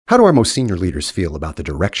How do our most senior leaders feel about the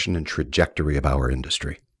direction and trajectory of our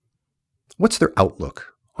industry? What's their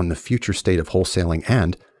outlook on the future state of wholesaling,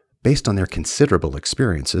 and, based on their considerable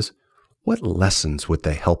experiences, what lessons would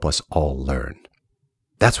they help us all learn?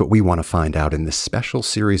 That's what we want to find out in this special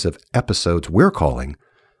series of episodes we're calling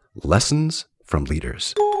Lessons from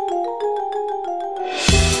Leaders.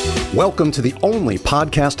 Welcome to the only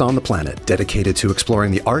podcast on the planet dedicated to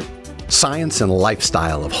exploring the art, science, and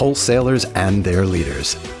lifestyle of wholesalers and their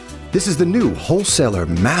leaders. This is the new Wholesaler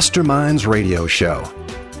Masterminds radio show.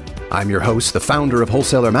 I'm your host, the founder of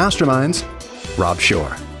Wholesaler Masterminds, Rob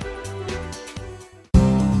Shore.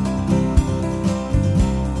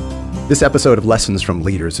 This episode of Lessons from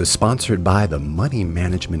Leaders is sponsored by the Money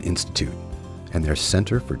Management Institute and their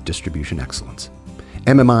Center for Distribution Excellence.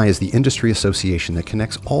 MMI is the industry association that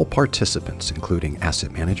connects all participants, including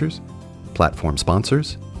asset managers, platform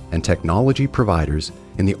sponsors, and technology providers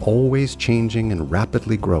in the always changing and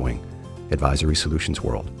rapidly growing advisory solutions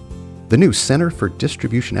world. The new Center for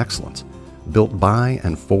Distribution Excellence, built by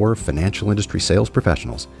and for financial industry sales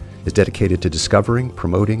professionals, is dedicated to discovering,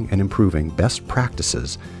 promoting, and improving best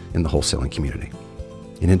practices in the wholesaling community.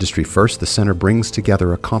 In Industry First, the Center brings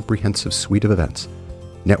together a comprehensive suite of events,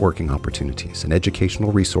 networking opportunities, and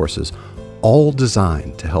educational resources, all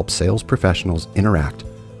designed to help sales professionals interact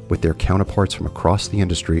with their counterparts from across the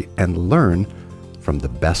industry and learn from the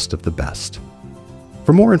best of the best.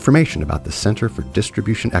 For more information about the Center for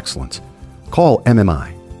Distribution Excellence, call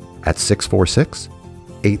MMI at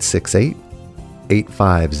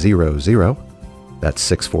 646-868-8500.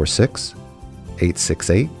 That's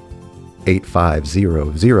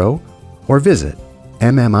 646-868-8500, or visit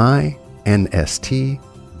mminst.org.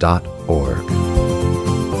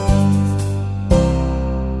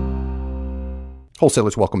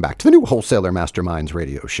 Wholesalers, welcome back to the new Wholesaler Masterminds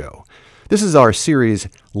radio show. This is our series,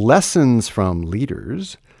 Lessons from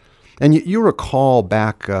Leaders. And you recall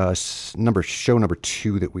back show number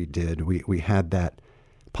 2 that we did, we had that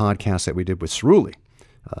podcast that we did with Cerulli.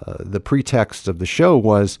 The pretext of the show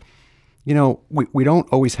was, we don't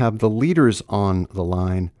always have the leaders on the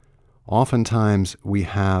line. Oftentimes we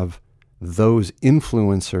have those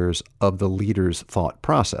influencers of the leaders' thought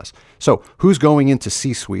process. So who's going into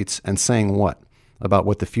C-suites and saying what about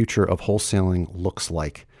what the future of wholesaling looks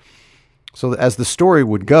like? So as the story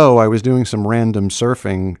would go, I was doing some random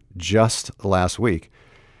surfing just last week,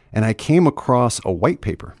 and I came across a white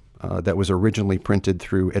paper that was originally printed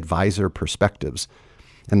through Advisor Perspectives.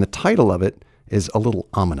 And the title of it is a little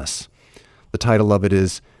ominous. The title of it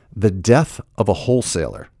is The Death of a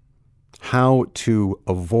Wholesaler: How to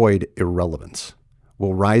Avoid Irrelevance.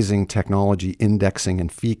 Will rising technology indexing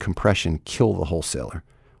and fee compression kill the wholesaler?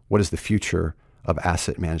 What is the future of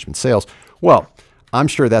asset management sales? Well, I'm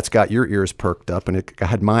sure that's got your ears perked up, and it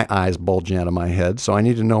had my eyes bulging out of my head. So I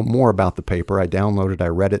need to know more about the paper. I downloaded, I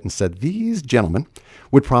read it, and said, these gentlemen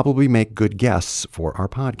would probably make good guests for our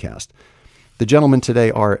podcast. The gentlemen today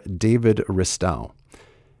are David Ristau,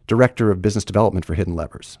 Director of Business Development for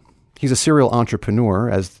HiddenLevers. He's a serial entrepreneur,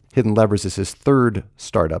 as HiddenLevers is his third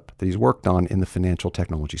startup that he's worked on in the financial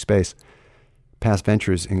technology space. Past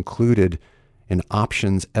ventures included an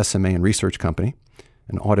Options SMA and research company,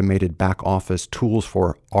 an automated back-office tools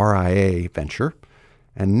for RIA venture,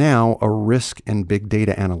 and now a risk and big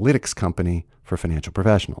data analytics company for financial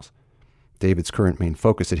professionals. David's current main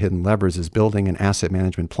focus at HiddenLevers is building an asset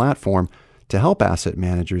management platform to help asset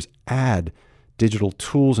managers add digital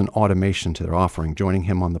tools and automation to their offering. Joining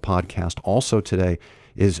him on the podcast also today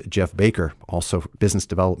is Jeff Baker, also business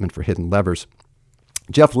development for HiddenLevers.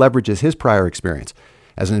 Jeff leverages his prior experience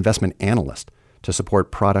as an investment analyst to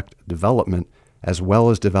support product development as well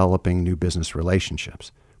as developing new business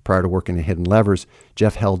relationships. Prior to working at HiddenLevers,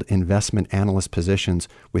 Jeff held investment analyst positions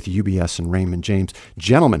with UBS and Raymond James.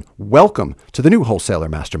 Gentlemen, welcome to the new Wholesaler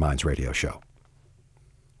Masterminds radio show.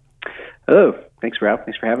 Hello. Thanks, Rob.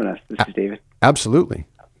 Thanks for having us. This is David. Absolutely.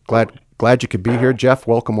 Glad you could be here. Jeff,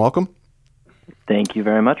 welcome. Thank you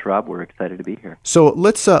very much, Rob. We're excited to be here. So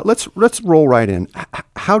let's roll right in.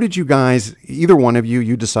 How did you guys, either one of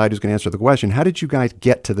you decide who's going to answer the question, how did you guys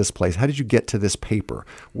get to this place? How did you get to this paper?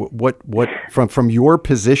 What from your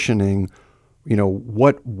positioning,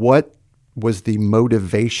 what was the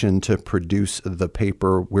motivation to produce the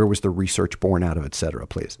paper? Where was the research born out of, et cetera,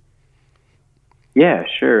 please? Yeah,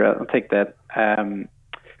 sure. I'll take that.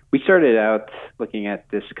 We started out looking at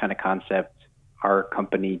this kind of concept. Our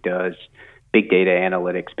company does big data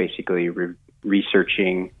analytics, basically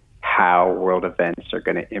researching how world events are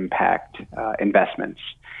going to impact investments.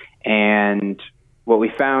 And what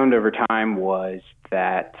we found over time was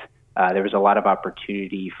that there was a lot of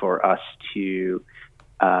opportunity for us to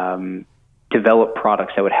develop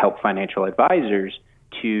products that would help financial advisors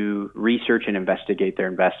to research and investigate their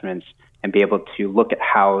investments and be able to look at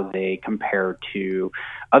how they compare to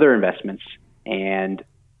other investments. And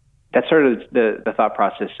that's sort of the thought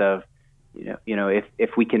process of, if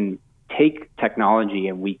we can take technology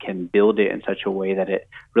and we can build it in such a way that it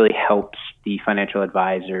really helps the financial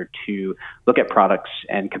advisor to look at products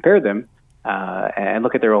and compare them, and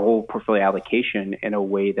look at their whole portfolio allocation in a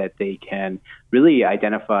way that they can really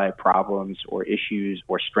identify problems or issues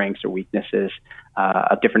or strengths or weaknesses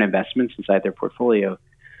of different investments inside their portfolio.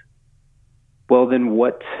 Well, then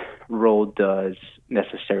what role does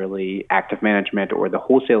necessarily active management or the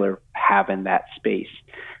wholesaler have in that space?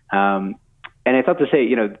 And I thought to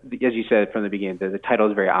say, as you said from the beginning, the title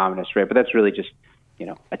is very ominous, right? But that's really just,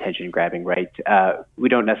 attention grabbing, right? We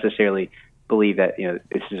don't necessarily believe that,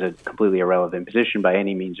 this is a completely irrelevant position by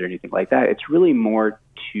any means or anything like that. It's really more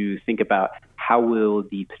to think about how will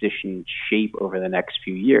the position shape over the next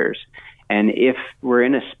few years. And if we're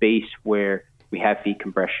in a space where we have fee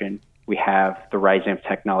compression, we have the rising of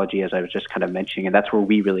technology, as I was just kind of mentioning, and that's where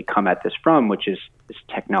we really come at this from, which is this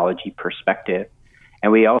technology perspective.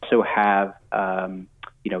 And we also have,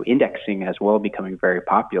 indexing as well becoming very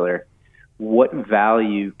popular. What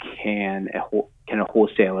value can a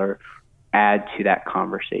wholesaler add to that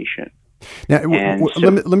conversation? Now,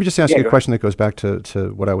 let me just ask you a question that goes back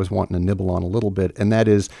to what I was wanting to nibble on a little bit, and that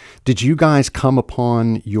is, did you guys come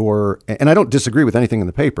upon and I don't disagree with anything in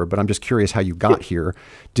the paper, but I'm just curious how you got here.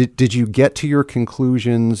 Did you get to your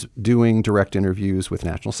conclusions doing direct interviews with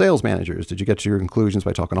national sales managers? Did you get to your conclusions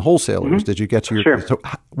by talking to wholesalers? Mm-hmm. Did you get to Sure. So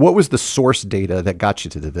what was the source data that got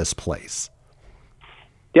you to this place?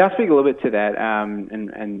 Yeah, I'll speak a little bit to that.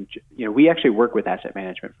 And we actually work with asset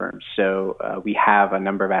management firms. So we have a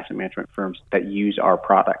number of asset management firms that use our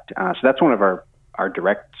product. So that's one of our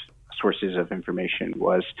direct sources of information,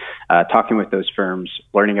 was talking with those firms,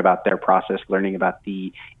 learning about their process, learning about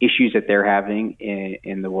the issues that they're having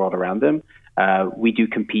in the world around them. We do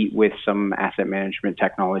compete with some asset management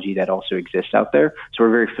technology that also exists out there. So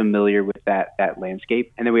we're very familiar with that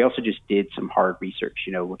landscape. And then we also just did some hard research,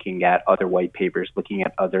 looking at other white papers, looking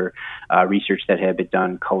at other research that had been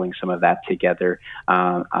done, culling some of that together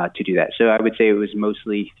to do that. So I would say it was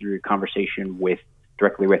mostly through conversation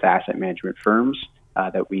directly with asset management firms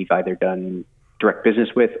that we've either done direct business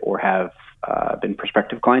with or have been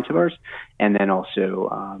prospective clients of ours. And then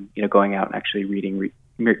also, going out and actually reading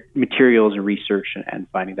materials and research and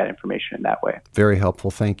finding that information in that way. Very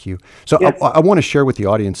helpful. Thank you. So yes. I want to share with the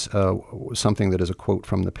audience something that is a quote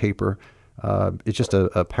from the paper. It's just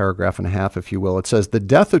a paragraph and a half, if you will. It says, "The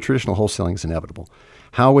death of traditional wholesaling is inevitable.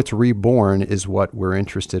 How it's reborn is what we're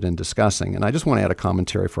interested in discussing." And I just want to add a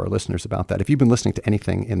commentary for our listeners about that. If you've been listening to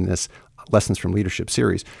anything in this Lessons from Leadership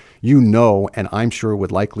series, and I'm sure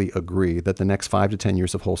would likely agree, that the next 5 to 10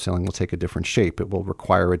 years of wholesaling will take a different shape. It will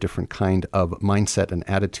require a different kind of mindset and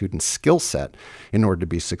attitude and skill set in order to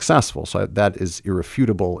be successful. So that is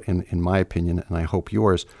irrefutable in my opinion, and I hope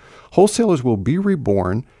yours. Wholesalers will be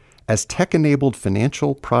reborn as tech-enabled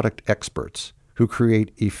financial product experts who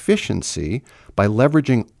create efficiency by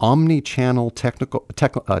leveraging omni-channel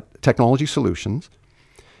technology solutions.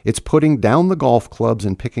 It's putting down the golf clubs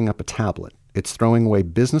and picking up a tablet. It's throwing away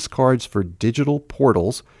business cards for digital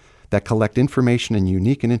portals that collect information in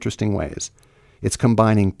unique and interesting ways. It's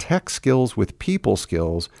combining tech skills with people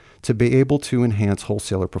skills to be able to enhance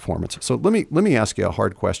wholesaler performance. So let me ask you a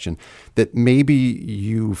hard question that maybe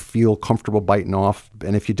you feel comfortable biting off,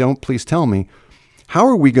 and if you don't, please tell me. How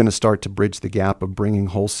are we going to start to bridge the gap of bringing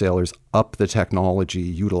wholesalers up the technology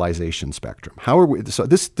utilization spectrum? How are we? So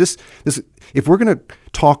this, if we're going to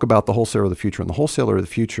talk about the wholesaler of the future, and the wholesaler of the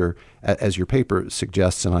future, as your paper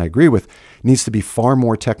suggests, and I agree with, needs to be far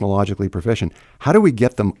more technologically proficient. How do we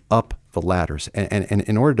get them up the ladders? And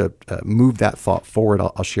in order to move that thought forward,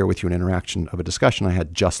 I'll share with you an interaction of a discussion I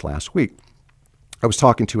had just last week. I was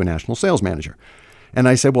talking to a national sales manager, and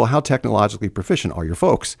I said, "Well, how technologically proficient are your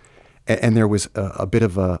folks?" And there was a bit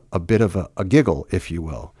of a giggle, if you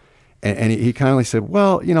will. And he kindly said,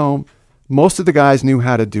 "Well, most of the guys knew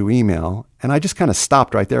how to do email." And I just kind of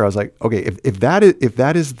stopped right there. I was like, okay, if that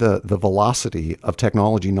is the velocity of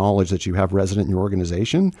technology knowledge that you have resident in your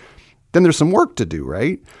organization, then there's some work to do,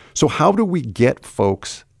 right? So how do we get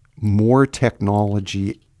folks more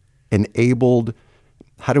technology enabled?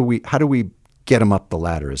 How do we get them up the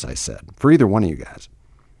ladder, as I said, for either one of you guys?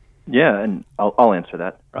 Yeah, and I'll answer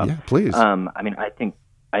that, Rob. Yeah, please. I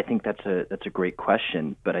think that's a great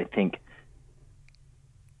question, but I think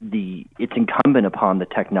it's incumbent upon the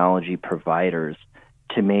technology providers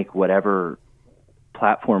to make whatever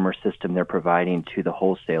platform or system they're providing to the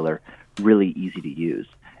wholesaler really easy to use.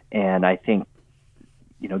 And I think,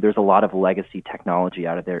 there's a lot of legacy technology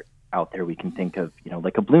out there we can think of,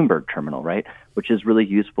 like a Bloomberg terminal, right? Which is really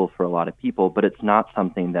useful for a lot of people, but it's not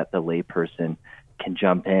something that the layperson can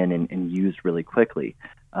jump in and use really quickly.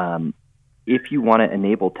 If you want to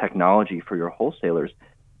enable technology for your wholesalers,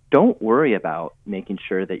 don't worry about making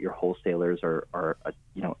sure that your wholesalers are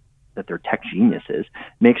that they're tech geniuses.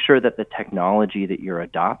 Make sure that the technology that you're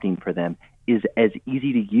adopting for them is as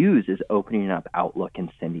easy to use as opening up Outlook and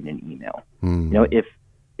sending an email.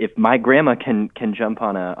 If my grandma can jump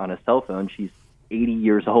on a cell phone, she's 80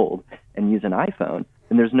 years old, and use an iPhone,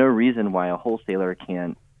 then there's no reason why a wholesaler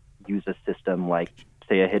can't use a system like,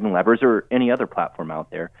 say, a HiddenLevers or any other platform out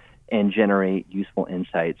there and generate useful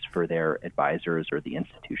insights for their advisors or the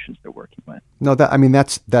institutions they're working with. No,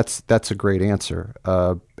 that's a great answer.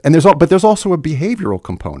 And there's also a behavioral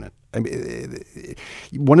component. I mean,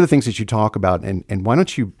 one of the things that you talk about, and why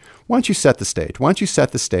don't you set the stage? Why don't you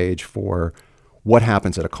set the stage for what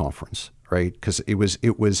happens at a conference, right? Because it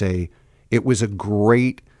was a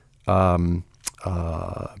great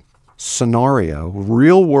scenario,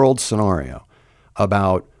 real world scenario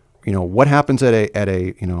about what happens at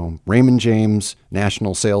a Raymond James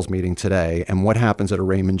national sales meeting today, and what happens at a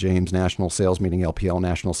Raymond James national sales meeting, LPL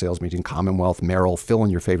national sales meeting, Commonwealth, Merrill, fill in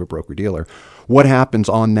your favorite broker dealer. What happens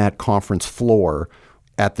on that conference floor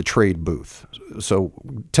at the trade booth? So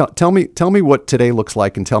tell me what today looks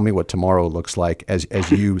like, and tell me what tomorrow looks like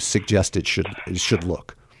as you suggest it should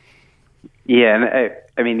look. Yeah, and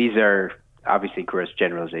I mean, these are obviously gross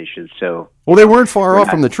generalizations. So they weren't far off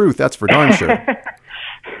from the truth. That's for darn sure.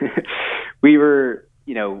 We were,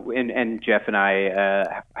 and Jeff and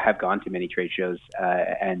I have gone to many trade shows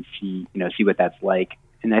and see what that's like.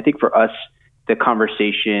 And I think for us, the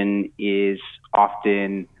conversation is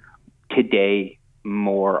often today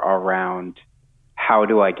more around how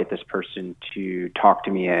do I get this person to talk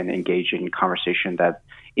to me and engage in conversation that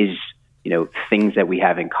is, things that we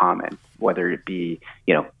have in common, whether it be,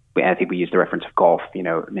 I think we use the reference of golf,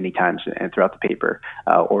 many times and throughout the paper,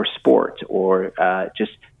 or sports, or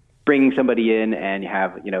just bringing somebody in and you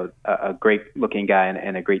have, a great looking guy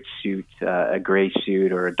and a great suit, a gray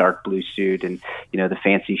suit or a dark blue suit, and, the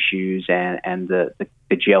fancy shoes and the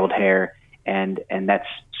gelled hair. And that's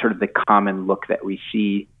sort of the common look that we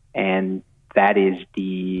see. And that is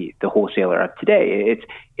the wholesaler of today.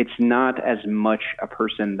 It's not as much a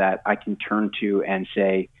person that I can turn to and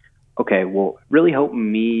say, okay, well, really help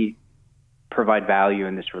me provide value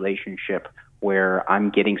in this relationship where I'm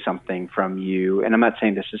getting something from you. And I'm not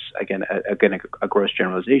saying this is, again, a gross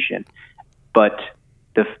generalization, but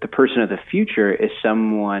the person of the future is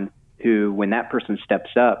someone who, when that person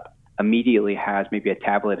steps up, immediately has maybe a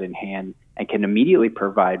tablet in hand and can immediately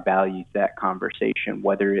provide value to that conversation,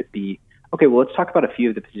 whether it be, okay, well, let's talk about a few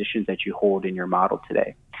of the positions that you hold in your model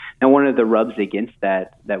today. Now, one of the rubs against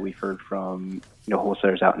that we've heard from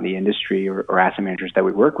wholesalers out in the industry or asset managers that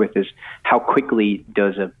we work with is how quickly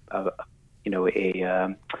does an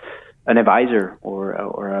advisor or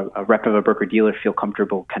a rep of a broker dealer feel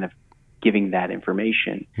comfortable kind of giving that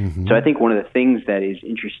information. Mm-hmm. So I think one of the things that is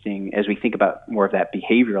interesting as we think about more of that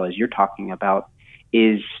behavioral, as you're talking about,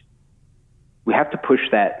 is we have to push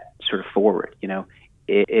that sort of forward.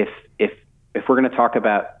 If we're going to talk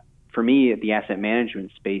about, for me, the asset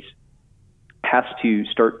management space has to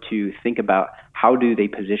start to think about how do they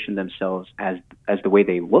position themselves as the way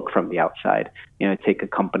they look from the outside. Take a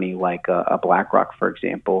company like a BlackRock, for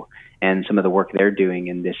example, and some of the work they're doing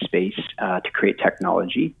in this space to create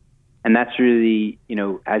technology. And that's really,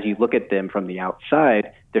 as you look at them from the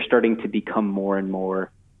outside, they're starting to become more and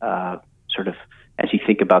more sort of, as you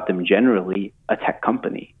think about them generally, a tech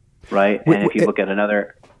company, right? And if you look at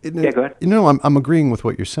another... Yeah, go ahead. I'm agreeing with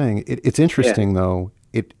what you're saying. It's interesting, though.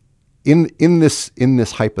 In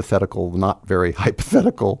this hypothetical, not very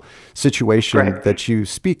hypothetical situation right. that you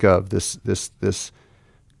speak of, this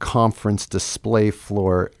conference display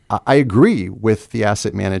floor, I agree with the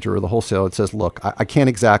asset manager or the wholesaler that says, look, I can't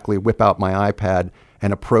exactly whip out my iPad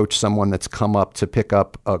and approach someone that's come up to pick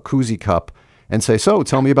up a koozie cup and say, so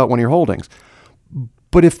tell me about one of your holdings.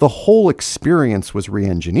 But if the whole experience was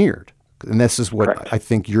re-engineered, and this is what Correct. I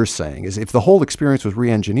think you're saying, is if the whole experience was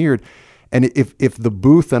re-engineered, and if the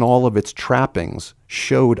booth and all of its trappings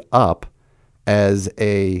showed up as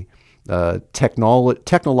a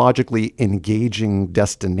technologically engaging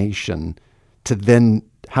destination to then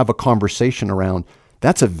have a conversation around,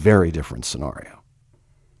 that's a very different scenario.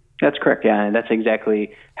 That's correct, yeah, and that's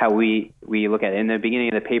exactly how we look at it. In the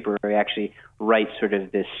beginning of the paper, we actually write sort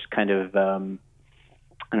of this kind of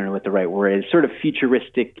I don't know what the right word is, sort of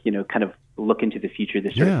futuristic, kind of look into the future,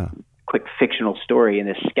 this sort of quick fictional story and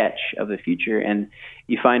this sketch of the future. And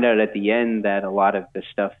you find out at the end that a lot of the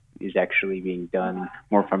stuff is actually being done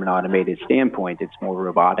more from an automated standpoint. It's more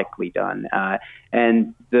robotically done.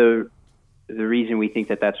 And the reason we think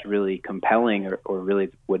that that's really compelling or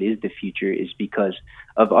really what is the future is because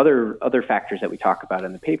of other factors that we talk about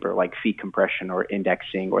in the paper, like fee compression or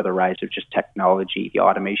indexing or the rise of just technology, the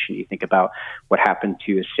automation. You think about what happened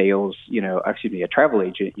to a travel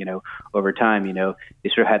agent, over time, they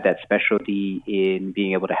sort of had that specialty in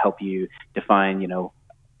being able to help you define,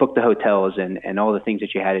 book the hotels and all the things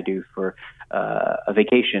that you had to do for a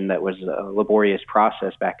vacation that was a laborious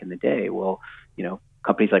process back in the day. Well,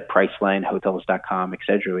 companies like Priceline, Hotels.com, et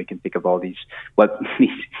cetera. We can think of all these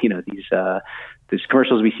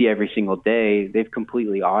commercials we see every single day. They've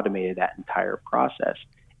completely automated that entire process.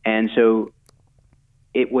 And so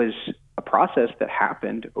it was a process that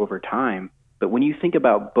happened over time. But when you think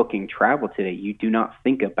about booking travel today, you do not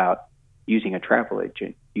think about using a travel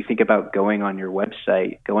agent. You think about going on a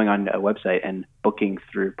website and booking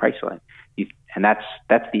through Priceline. And that's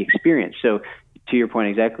the experience. So to your point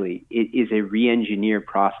exactly, it is a re-engineered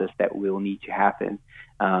process that will need to happen.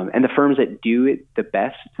 And the firms that do it the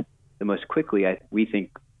best, the most quickly, we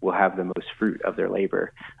think will have the most fruit of their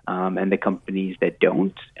labor. And the companies that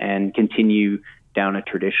don't and continue down a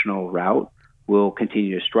traditional route will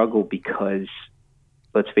continue to struggle because,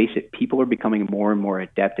 let's face it, people are becoming more and more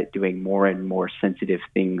adept at doing more and more sensitive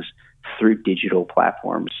things through digital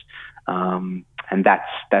platforms. And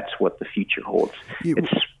that's what the future holds.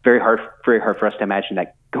 It's very hard for us to imagine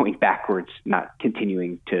that going backwards, not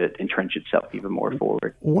continuing to entrench itself even more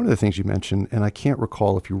forward. One of the things you mentioned, and I can't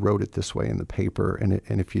recall if you wrote it this way in the paper,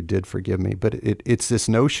 and if you did, forgive me, but it's this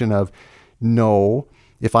notion of, no,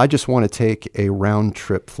 if I just want to take a round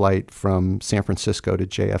trip flight from San Francisco to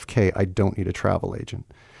JFK, I don't need a travel agent.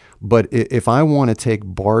 But if I want to take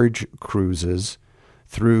barge cruises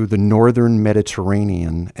through the northern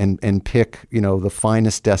Mediterranean and pick, the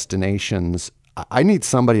finest destinations, I need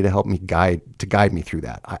somebody to help me guide me through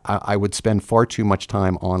that. I would spend far too much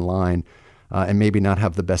time online and maybe not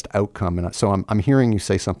have the best outcome. And so I'm hearing you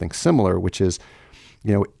say something similar, which is,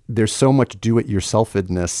 there's so much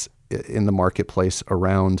do-it-yourselfedness in the marketplace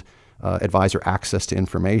around advisor access to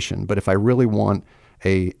information. But if I really want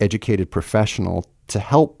a educated professional to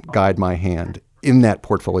help guide my hand in that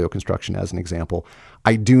portfolio construction, as an example,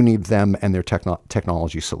 I do need them and their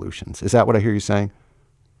technology solutions. Is that what I hear you saying?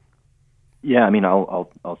 Yeah, I mean,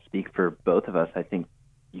 I'll speak for both of us. I think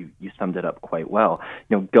you summed it up quite well.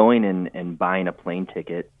 Going and buying a plane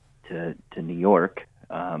ticket to New York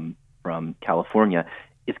from California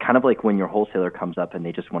is kind of like when your wholesaler comes up and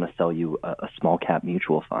they just want to sell you a small cap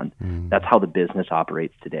mutual fund. That's how the business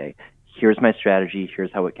operates today. Here's my strategy.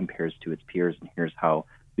 Here's how it compares to its peers, and here's how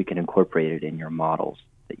we can incorporate it in your models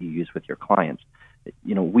that you use with your clients.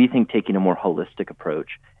 We think taking a more holistic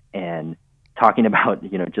approach and talking about,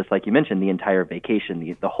 just like you mentioned, the entire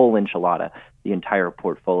vacation, the whole enchilada, the entire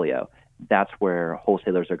portfolio, that's where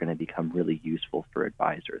wholesalers are going to become really useful for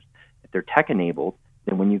advisors. If they're tech-enabled,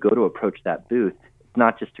 then when you go to approach that booth, it's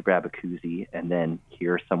not just to grab a koozie and then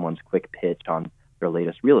hear someone's quick pitch on their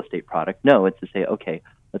latest real estate product. No, it's to say, okay,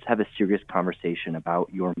 let's have a serious conversation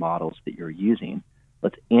about your models that you're using.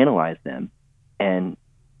 Let's analyze them, and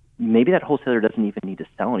maybe that wholesaler doesn't even need to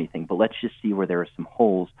sell anything, but let's just see where there are some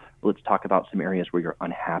holes. Let's talk about some areas where you're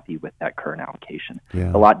unhappy with that current allocation.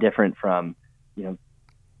 Yeah. A lot different from,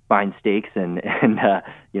 buying steaks and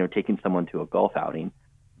taking someone to a golf outing.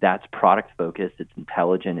 That's product focused, it's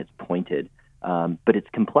intelligent, it's pointed, but it's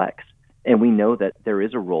complex. And we know that there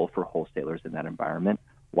is a role for wholesalers in that environment.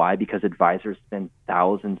 Why? Because advisors spend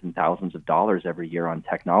thousands and thousands of dollars every year on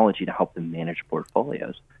technology to help them manage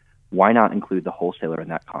portfolios. Why not include the wholesaler in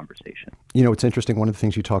that conversation? It's interesting. One of the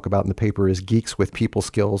things you talk about in the paper is geeks with people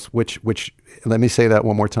skills, which let me say that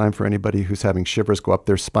one more time for anybody who's having shivers go up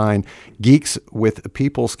their spine. Geeks with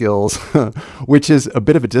people skills, which is a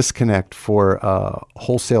bit of a disconnect for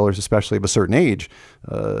wholesalers, especially of a certain age.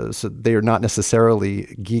 So they are not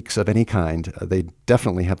necessarily geeks of any kind. They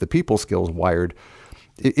definitely have the people skills wired.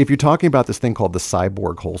 If you're talking about this thing called the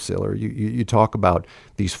cyborg wholesaler, you talk about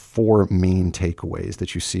these four main takeaways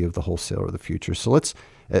that you see of the wholesaler of the future. So let's,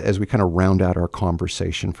 as we kind of round out our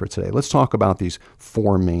conversation for today, let's talk about these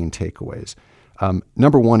four main takeaways.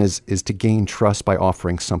 Number one is to gain trust by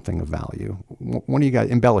offering something of value. Why don't you guys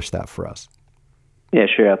embellish that for us? Yeah,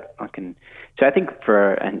 sure. I can. So I think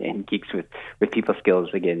for and geeks with people skills,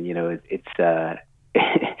 again, it's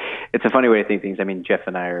it's a funny way to think things. I mean, Jeff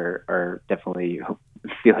and I are definitely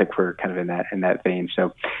feel like we're kind of in that vein.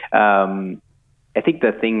 So I think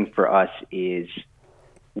the thing for us is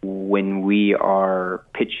when we are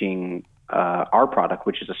pitching our product,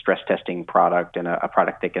 which is a stress testing product and a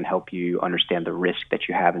product that can help you understand the risk that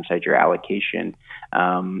you have inside your allocation,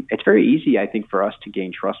 it's very easy, I think, for us to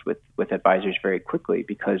gain trust with advisors very quickly,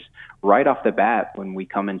 because right off the bat, when we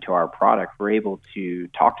come into our product, we're able to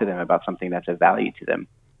talk to them about something that's of value to them.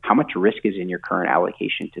 How much risk is in your current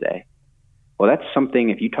allocation today? Well, that's something,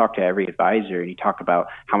 if you talk to every advisor and you talk about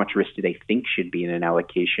how much risk do they think should be in an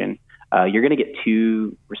allocation, you're going to get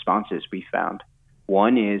two responses we found.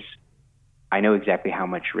 One is, I know exactly how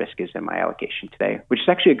much risk is in my allocation today, which is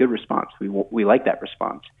actually a good response. We like that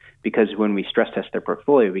response, because when we stress test their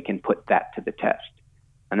portfolio, we can put that to the test.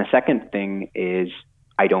 And the second thing is,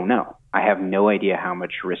 I don't know. I have no idea how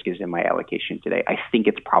much risk is in my allocation today. I think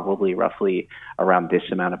it's probably roughly around this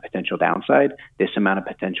amount of potential downside, this amount of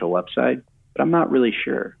potential upside, but I'm not really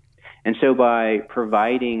sure. And so by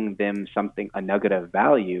providing them a nugget of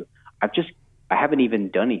value, I haven't even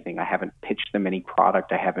done anything. I haven't pitched them any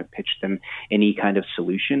product. I haven't pitched them any kind of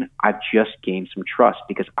solution. I've just gained some trust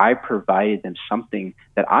because I provided them something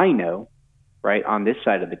that I know, right, on this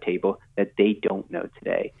side of the table that they don't know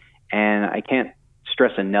today. And I can't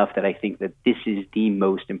stress enough that I think that this is the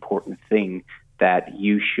most important thing that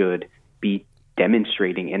you should be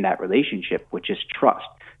demonstrating in that relationship, which is trust.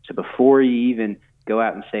 So before you even go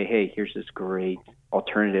out and say, hey, here's this great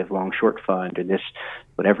alternative long short fund, or this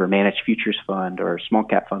whatever managed futures fund or small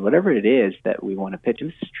cap fund, whatever it is that we want to pitch,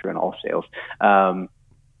 and this is true in all sales,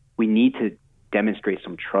 we need to demonstrate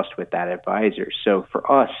some trust with that advisor. So for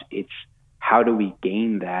us, it's how do we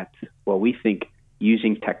gain that? Well, we think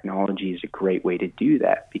using technology is a great way to do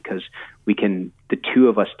that, because the two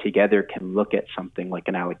of us together can look at something like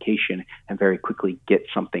an allocation and very quickly get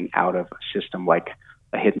something out of a system like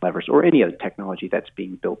a HiddenLevers or any other technology that's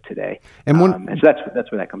being built today. And so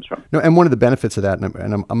that's where that comes from. No, and one of the benefits of that,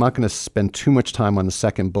 and I'm not going to spend too much time on the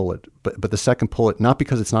second bullet, but the second bullet, not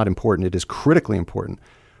because it's not important, it is critically important.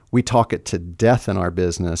 We talk it to death in our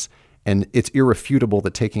business, and it's irrefutable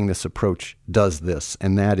that taking this approach does this,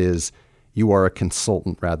 and that is you are a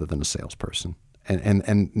consultant rather than a salesperson.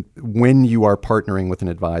 And when you are partnering with an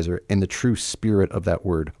advisor, in the true spirit of that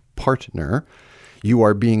word partner, you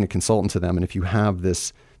are being a consultant to them. And if you have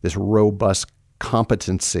this robust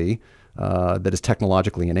competency that is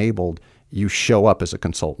technologically enabled, you show up as a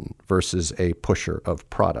consultant versus a pusher of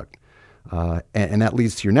product. And that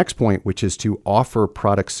leads to your next point, which is to offer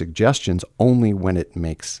product suggestions only when it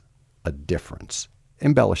makes a difference.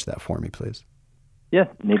 Embellish that for me, please. Yeah,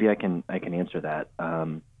 maybe I can answer that.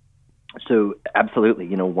 So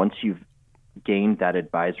absolutely, once you've gained that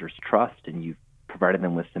advisor's trust and you've provided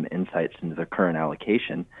them with some insights into their current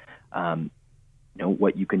allocation,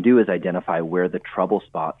 what you can do is identify where the trouble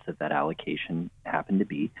spots of that allocation happen to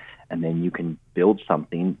be, and then you can build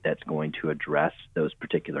something that's going to address those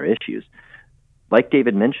particular issues. Like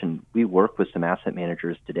David mentioned, we work with some asset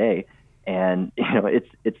managers today, and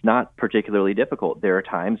it's not particularly difficult. There are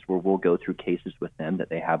times where we'll go through cases with them that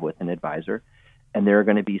they have with an advisor, and there are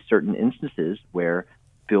going to be certain instances where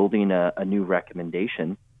building a new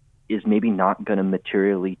recommendation is maybe not going to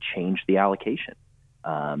materially change the allocation.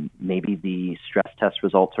 Maybe the stress test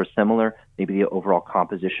results are similar. Maybe the overall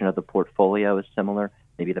composition of the portfolio is similar.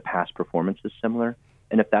 Maybe the past performance is similar.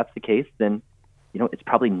 And if that's the case, then it's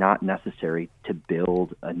probably not necessary to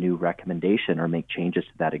build a new recommendation or make changes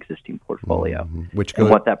to that existing portfolio. Mm-hmm.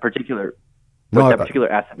 What that particular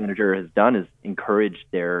asset manager has done is encourage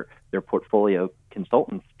their portfolio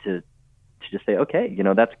consultants to just say, okay,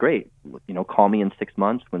 that's great. Call me in 6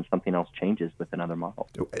 months when something else changes with another model.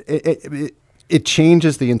 It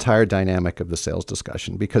changes the entire dynamic of the sales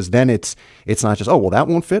discussion, because then it's not just, oh, well, that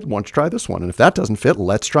won't fit. Why don't you try this one? And if that doesn't fit,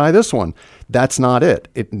 let's try this one. That's not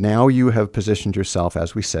it. Now you have positioned yourself,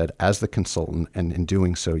 as we said, as the consultant, and in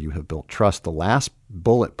doing so, you have built trust. The last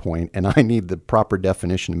bullet point, and I need the proper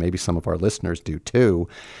definition, and maybe some of our listeners do too,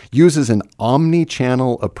 uses an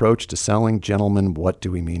omni-channel approach to selling. Gentlemen, what do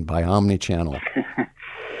we mean by omni-channel?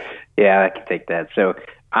 Yeah, I can take that. So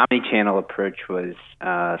omni-channel approach was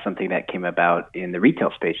something that came about in the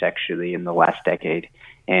retail space, actually, in the last decade.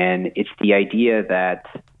 And it's the idea that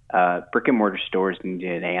brick and mortar stores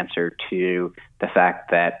needed an answer to the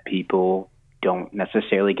fact that people don't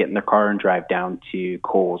necessarily get in their car and drive down to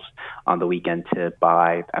Kohl's on the weekend to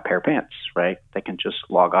buy a pair of pants, right? They can just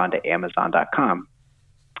log on to Amazon.com.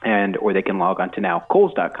 Or they can log on to now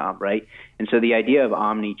Kohls.com, right? And so the idea of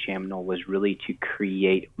omni-channel was really to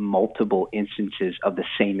create multiple instances of the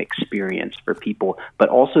same experience for people, but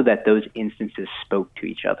also that those instances spoke to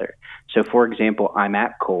each other. So, for example, I'm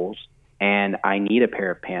at Kohl's and I need a pair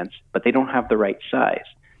of pants, but they don't have the right size.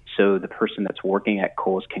 So the person that's working at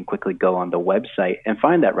Kohl's can quickly go on the website and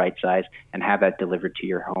find that right size and have that delivered to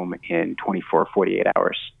your home in 24 or 48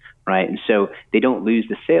 hours, right? And so they don't lose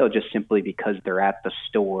the sale just simply because they're at the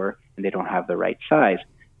store and they don't have the right size.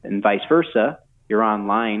 And vice versa, you're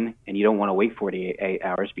online and you don't want to wait 48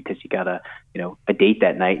 hours because you got a date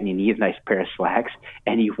that night and you need a nice pair of slacks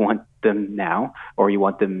and you want them now or you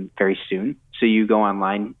want them very soon. So you go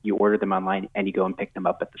online, you order them online, and you go and pick them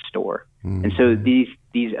up at the store. Mm-hmm. And so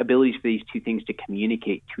these abilities for these two things to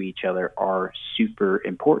communicate to each other are super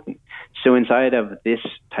important. So inside of this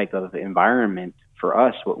type of environment, for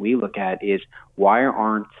us, what we look at is why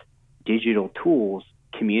aren't digital tools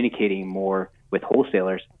communicating more with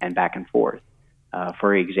wholesalers and back and forth?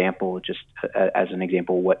 For example, just as an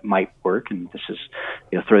example, what might work, and this is,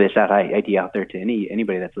 throw this idea out there to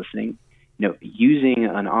anybody that's listening, using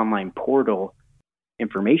an online portal,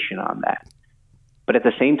 information on that. But at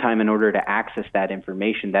the same time, in order to access that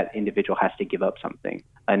information, that individual has to give up something,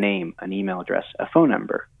 a name, an email address, a phone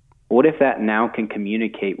number. What if that now can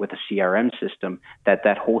communicate with a CRM system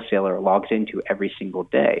that wholesaler logs into every single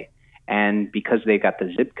day? And because they got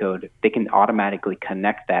the zip code, they can automatically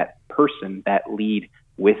connect that person, that lead,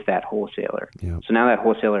 with that wholesaler. Yeah. So now that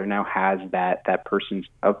wholesaler now has that person's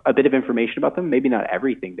a bit of information about them, maybe not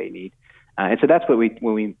everything they need. And so that's what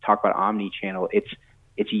when we talk about omni-channel,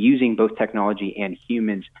 it's using both technology and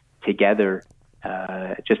humans together,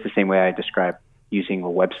 just the same way I described using a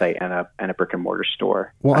website and a brick and mortar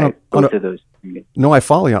store. Well, both of those. No, I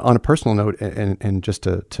follow you. On a personal note, and just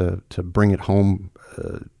to bring it home.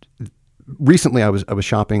 Recently, I was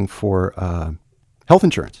shopping for health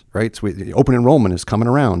insurance, right? So open enrollment is coming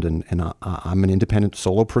around, and I'm an independent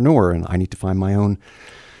solopreneur, and I need to find my own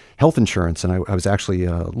health insurance. And I was actually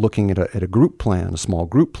looking at a group plan, a small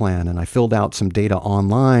group plan, and I filled out some data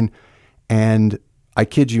online, and I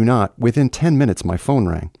kid you not, within 10 minutes, my phone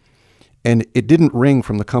rang. And it didn't ring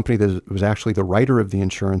from the company that was actually the writer of the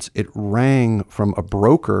insurance. It rang from a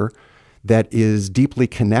broker that is deeply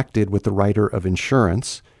connected with the writer of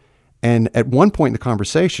insurance. And at one point in the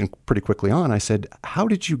conversation, pretty quickly on, I said, "How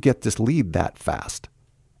did you get this lead that fast?"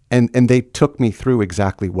 And they took me through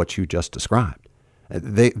exactly what you just described.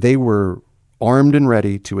 They were armed and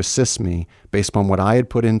ready to assist me based upon what I had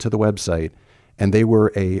put into the website, and they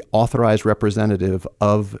were a authorized representative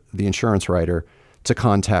of the insurance writer to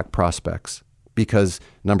contact prospects. Because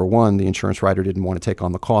number one, the insurance writer didn't want to take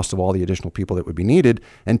on the cost of all the additional people that would be needed,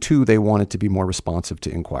 and two, they wanted to be more responsive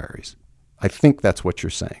to inquiries. I think that's what you're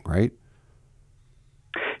saying, right?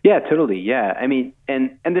 Yeah, totally. Yeah. I mean,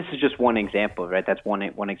 and this is just one example, right? That's one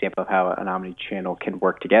example of how an omni-channel can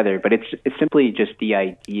work together. But it's simply just the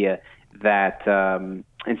idea that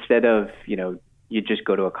instead of, you just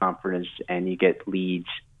go to a conference and you get leads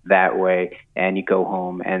that way and you go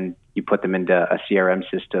home and you put them into a CRM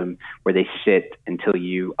system where they sit until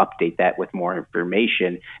you update that with more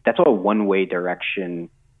information. That's all one-way direction,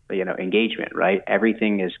 engagement, right?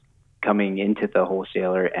 Everything is coming into the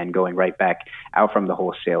wholesaler and going right back out from the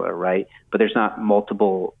wholesaler, right? But there's not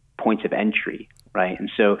multiple points of entry, right? And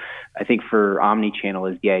so I think for omni-channel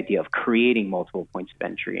is the idea of creating multiple points of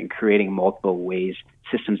entry and creating multiple ways,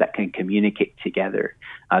 systems that can communicate together.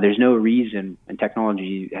 There's no reason, and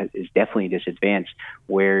technology is definitely this advanced,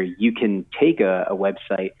 where you can take a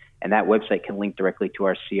website and that website can link directly to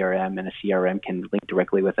our CRM, and a CRM can link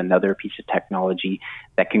directly with another piece of technology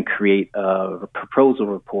that can create a proposal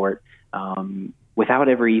report without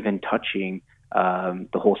ever even touching the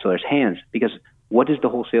wholesaler's hands. Because what is the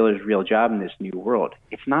wholesaler's real job in this new world?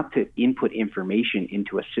 It's not to input information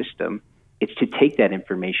into a system. It's to take that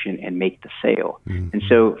information and make the sale. Mm-hmm. And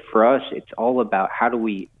so for us, it's all about how do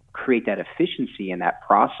we create that efficiency in that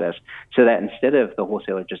process so that instead of the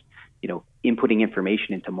wholesaler just inputting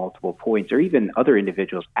information into multiple points, or even other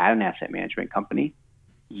individuals at an asset management company,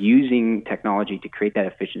 using technology to create that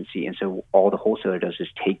efficiency. And so all the wholesaler does is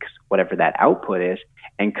takes whatever that output is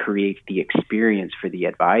and creates the experience for the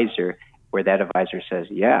advisor, where that advisor says,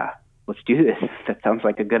 yeah, let's do this. That sounds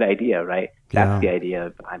like a good idea, right? That's the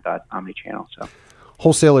idea behind that omni-channel. So,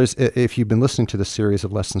 wholesalers, if you've been listening to this series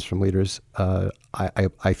of Lessons from Leaders,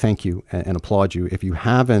 I thank you and applaud you. If you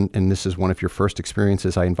haven't, and this is one of your first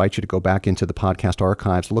experiences, I invite you to go back into the podcast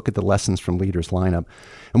archives, look at the Lessons from Leaders lineup.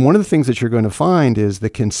 And one of the things that you're going to find is the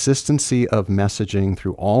consistency of messaging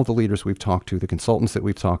through all the leaders we've talked to, the consultants that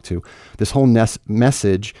we've talked to, this whole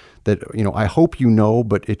message that, I hope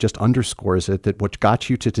but it just underscores it, that what got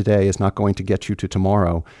you to today is not going to get you to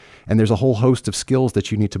tomorrow. And there's a whole host of skills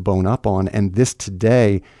that you need to bone up on. And this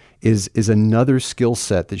today is another skill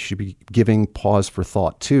set that you should be giving pause for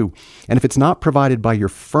thought to. And if it's not provided by your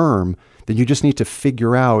firm, then you just need to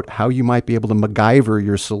figure out how you might be able to MacGyver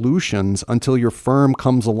your solutions until your firm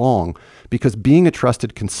comes along. Because being a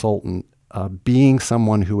trusted consultant, being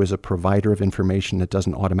someone who is a provider of information that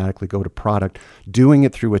doesn't automatically go to product, doing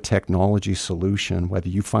it through a technology solution, whether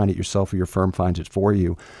you find it yourself or your firm finds it for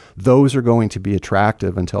you, those are going to be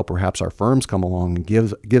attractive until perhaps our firms come along and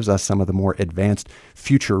gives us some of the more advanced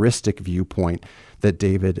futuristic viewpoint that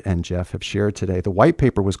David and Jeff have shared today. The white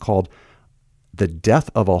paper was called The Death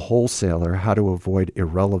of a Wholesaler, How to Avoid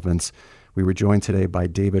Irrelevance. We were joined today by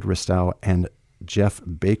David Ristau and Jeff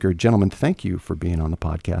Baker. Gentlemen, thank you for being on the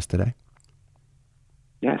podcast today.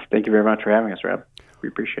 Yes, thank you very much for having us, Rob. We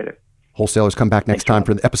appreciate it. Wholesalers, come back next time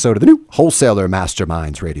for an episode of the new Wholesaler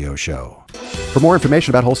Masterminds radio show. For more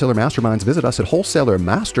information about Wholesaler Masterminds, visit us at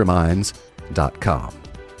wholesalermasterminds.com.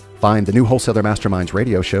 Find the new Wholesaler Masterminds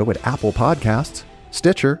radio show at Apple Podcasts,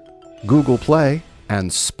 Stitcher, Google Play,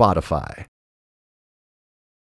 and Spotify.